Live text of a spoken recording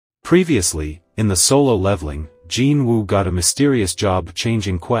Previously, in the solo leveling, Jin Woo got a mysterious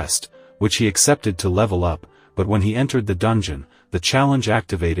job-changing quest, which he accepted to level up, but when he entered the dungeon, the challenge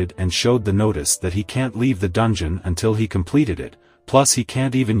activated and showed the notice that he can't leave the dungeon until he completed it, plus he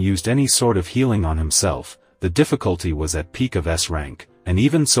can't even use any sort of healing on himself. The difficulty was at peak of S rank, and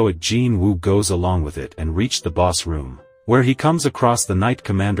even so Jin Woo goes along with it and reached the boss room, where he comes across the Knight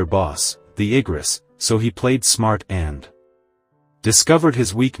Commander boss, the Igris, so he played smart and discovered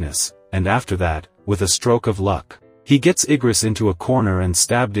his weakness, and after that, with a stroke of luck, he gets Igris into a corner and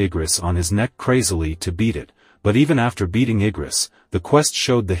stabbed Igris on his neck crazily to beat it. But even after beating Igris, the quest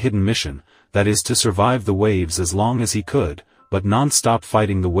showed the hidden mission, that is to survive the waves as long as he could, but non-stop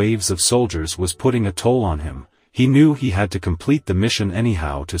fighting the waves of soldiers was putting a toll on him. He knew he had to complete the mission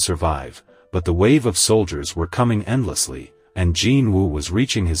anyhow to survive, but the wave of soldiers were coming endlessly, and Jin Woo was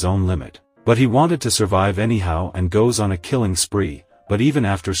reaching his own limit. But he wanted to survive anyhow and goes on a killing spree, but even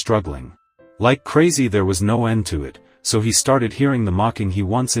after struggling like crazy there was no end to it, so he started hearing the mocking he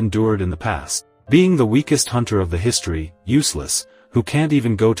once endured in the past. Being the weakest hunter of the history, useless, who can't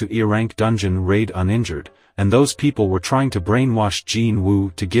even go to E-rank dungeon raid uninjured, and those people were trying to brainwash Jin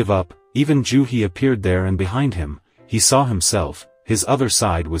Woo to give up. Even Juhi appeared there, and behind him, he saw himself. His other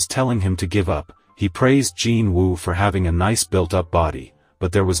side was telling him to give up. He praised Jin Woo for having a nice built-up body,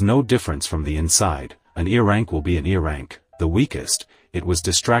 but there was no difference from the inside. An E-rank will be an E-rank, the weakest. It was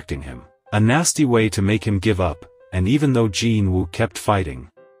distracting him. A nasty way to make him give up, and even though Jin Woo kept fighting,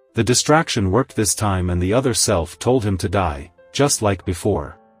 the distraction worked this time, and the other self told him to die, just like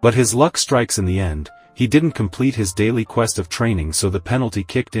before. But his luck strikes in the end. He didn't complete his daily quest of training, so the penalty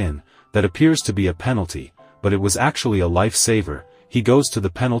kicked in. That appears to be a penalty, but it was actually a lifesaver. He goes to the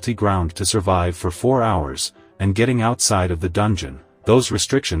penalty ground to survive for 4 hours, and getting outside of the dungeon, those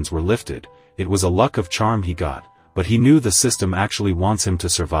restrictions were lifted. It was a luck of charm he got, but he knew the system actually wants him to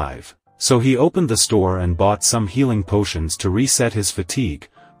survive. So he opened the store and bought some healing potions to reset his fatigue,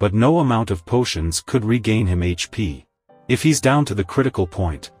 but no amount of potions could regain him HP. If he's down to the critical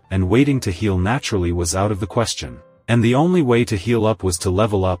point, and waiting to heal naturally was out of the question. And the only way to heal up was to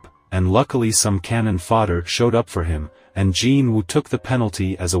level up, and luckily some cannon fodder showed up for him, and Jin Woo took the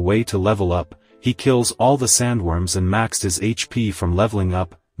penalty as a way to level up. He kills all the sandworms and maxed his HP from leveling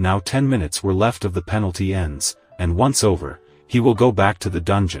up. Now 10 minutes were left of the penalty ends, and once over, he will go back to the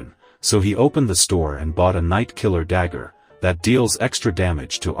dungeon. So he opened the store and bought a Night Killer dagger, that deals extra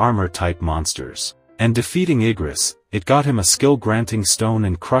damage to armor-type monsters. And defeating Igris, it got him a skill-granting stone,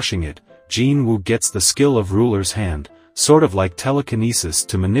 and crushing it, Jin Woo gets the skill of Ruler's Hand, sort of like telekinesis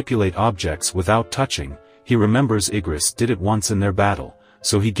to manipulate objects without touching. He remembers Igris did it once in their battle,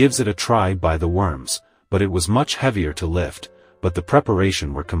 so he gives it a try by the worms, but it was much heavier to lift. But the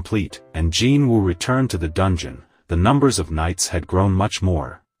preparation were complete, and Jin Woo returned to the dungeon. The numbers of knights had grown much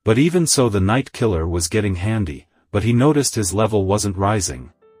more. But even so the Night Killer was getting handy, but he noticed his level wasn't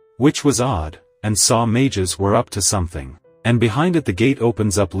rising. Which was odd, and saw mages were up to something. And behind it the gate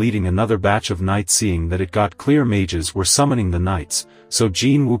opens up leading another batch of knights. Seeing that it got clear mages were summoning the knights, so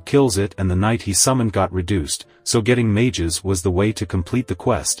Jin Woo kills it and the knight he summoned got reduced, so getting mages was the way to complete the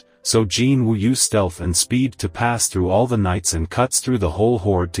quest. So Jin Woo used stealth and speed to pass through all the knights and cuts through the whole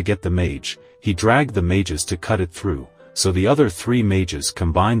horde to get the mage. He dragged the mages to cut it through. So the other 3 mages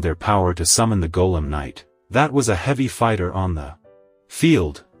combined their power to summon the Golem Knight. That was a heavy fighter on the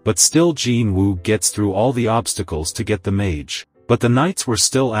field, but still Jin Woo gets through all the obstacles to get the mage. But the knights were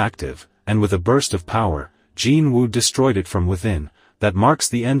still active, and with a burst of power, Jin Woo destroyed it from within. That marks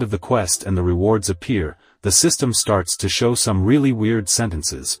the end of the quest and the rewards appear. The system starts to show some really weird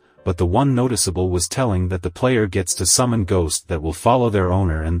sentences, but the one noticeable was telling that the player gets to summon ghosts that will follow their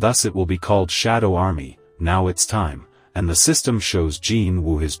owner, and thus it will be called Shadow Army. Now it's time. And the system shows Jin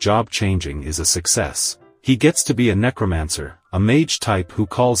Woo his job changing is a success. He gets to be a necromancer, a mage type who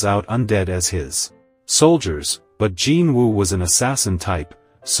calls out undead as his soldiers, but Jin Woo was an assassin type,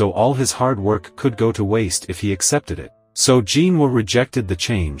 so all his hard work could go to waste if he accepted it. So Jin Woo rejected the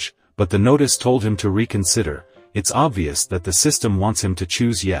change, but the notice told him to reconsider. It's obvious that the system wants him to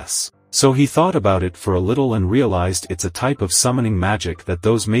choose yes. So he thought about it for a little and realized it's a type of summoning magic that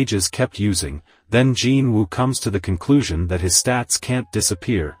those mages kept using. Then Jin Woo comes to the conclusion that his stats can't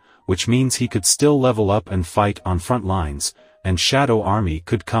disappear, which means he could still level up and fight on front lines, and Shadow Army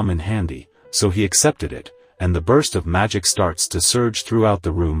could come in handy. So he accepted it, and the burst of magic starts to surge throughout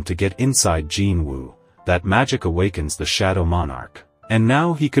the room to get inside Jin Woo. That magic awakens the Shadow Monarch. And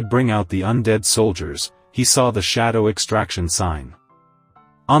now he could bring out the undead soldiers. He saw the Shadow Extraction sign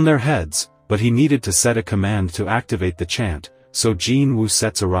on their heads, but he needed to set a command to activate the chant, so Jin Woo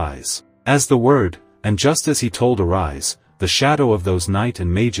sets Arise as the word, and just as he told Arise, the shadow of those knight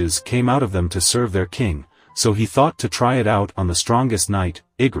and mages came out of them to serve their king, so he thought to try it out on the strongest knight,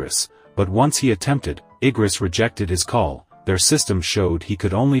 Igris, but once he attempted, Igris rejected his call. Their system showed he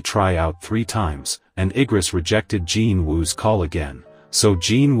could only try out 3 times, and Igris rejected Jin Woo's call again. So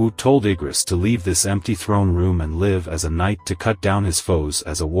Jin Woo told Igris to leave this empty throne room and live as a knight to cut down his foes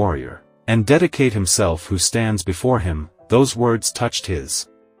as a warrior, and dedicate himself who stands before him. Those words touched his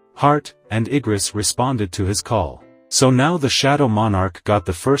heart, and Igris responded to his call. So now the Shadow Monarch got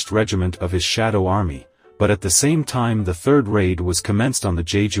the first regiment of his Shadow Army, but at the same time the third raid was commenced on the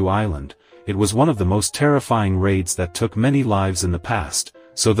Jeju Island. It was one of the most terrifying raids that took many lives in the past,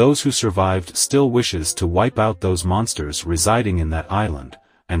 so those who survived still wishes to wipe out those monsters residing in that island,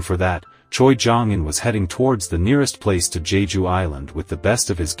 and for that, Choi Jong-in was heading towards the nearest place to Jeju Island with the best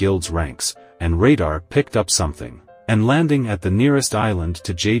of his guild's ranks, and radar picked up something, and landing at the nearest island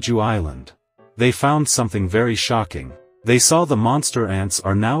to Jeju Island, they found something very shocking. They saw the monster ants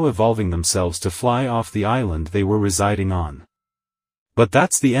are now evolving themselves to fly off the island they were residing on. But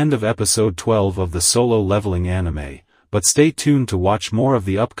that's the end of episode 12 of the solo leveling anime, but stay tuned to watch more of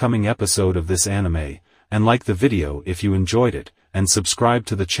the upcoming episode of this anime, and like the video if you enjoyed it, and subscribe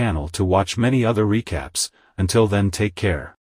to the channel to watch many other recaps. Until then, take care.